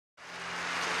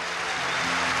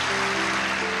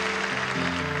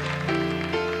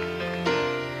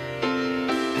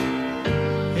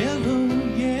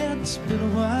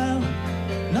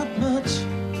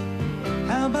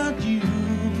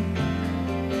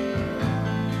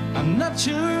I'm not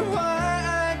sure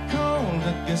why I called.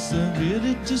 I guess I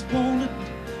really just wanted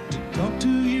to talk to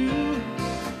you.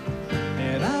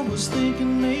 And I was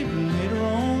thinking maybe later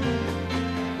on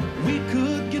we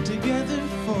could get together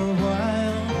for a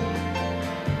while.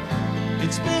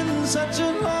 It's been such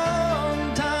a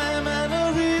long time and I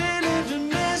really do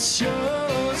miss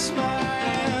your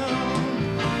smile.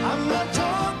 I'm not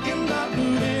talking about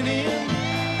moving in,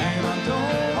 and I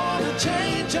don't want to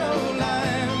change your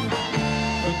life,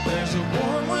 but there's a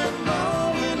warm wind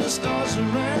blowing the stars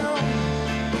around,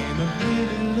 and I'd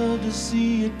really love to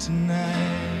see it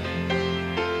tonight.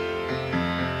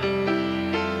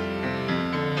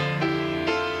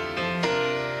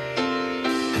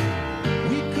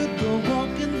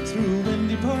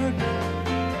 Park,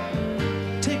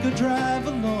 take a drive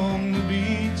along the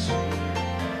beach,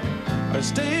 or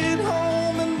stay at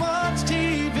home and watch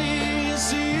TV. You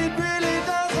see, it really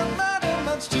doesn't matter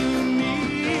much to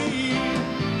me.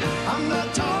 I'm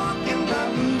not talking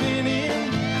about moving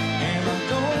in, and I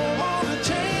don't want to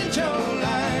change your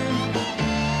life,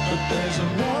 but there's a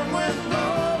warm wind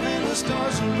blowing the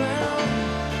stars around,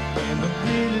 and I'd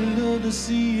really love to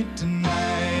see it tonight.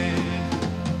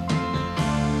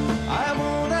 I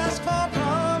won't ask for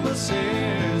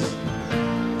promises,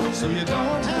 so you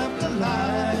don't have to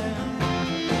lie.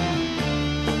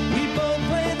 We both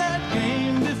played that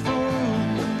game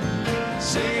before.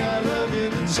 Say I love you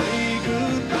and say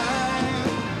goodbye.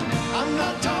 I'm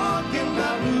not talking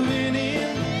about moving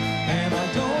in, and I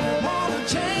don't want to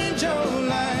change your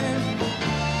life,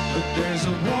 but there's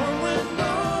a warm wind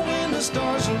blowing the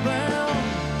stars around,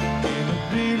 and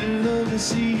I'd really love to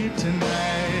see you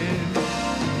tonight.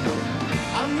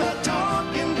 I'm not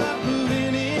talking about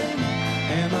moving in,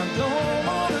 and I don't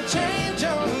want to change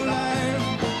your life,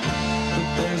 but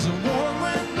there's a warm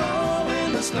wind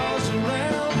blowing the stars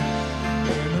around,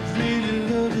 and I'd really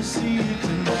love to see you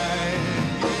tonight.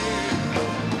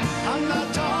 I'm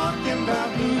not talking about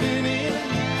moving in,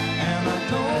 and I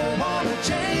don't want to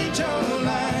change your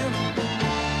life,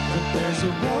 but there's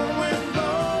a warm wind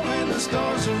blowing the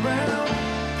stars around,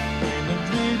 and I'd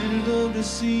really love to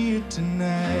see you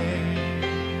tonight.